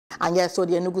And yes, so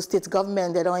the Enugu State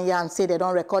Government, they don't hear and say they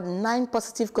don't record 9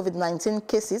 positive COVID-19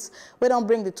 cases. We don't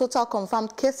bring the total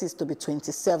confirmed cases to be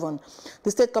 27. The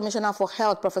State Commissioner for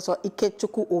Health, Professor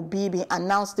Ikechukwu Obi,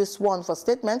 announced this one for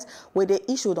statements where they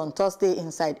issued on Thursday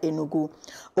inside Enugu.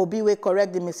 Obi will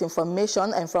correct the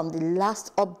misinformation, and from the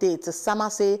last update,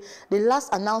 Sama say the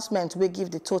last announcement will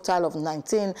give the total of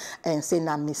 19 and say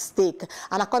na mistake.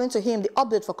 And according to him, the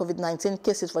update for COVID-19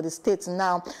 cases for the state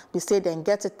now, we say they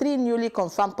get 3 newly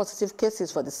confirmed positive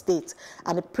cases for the state,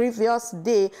 and the previous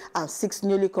day and 6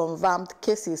 newly confirmed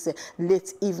cases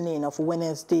late evening of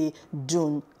Wednesday,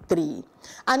 June 3.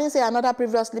 And he say another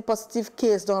previously positive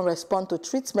case don't respond to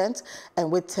treatment and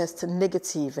will test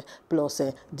negative plus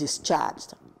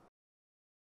discharged.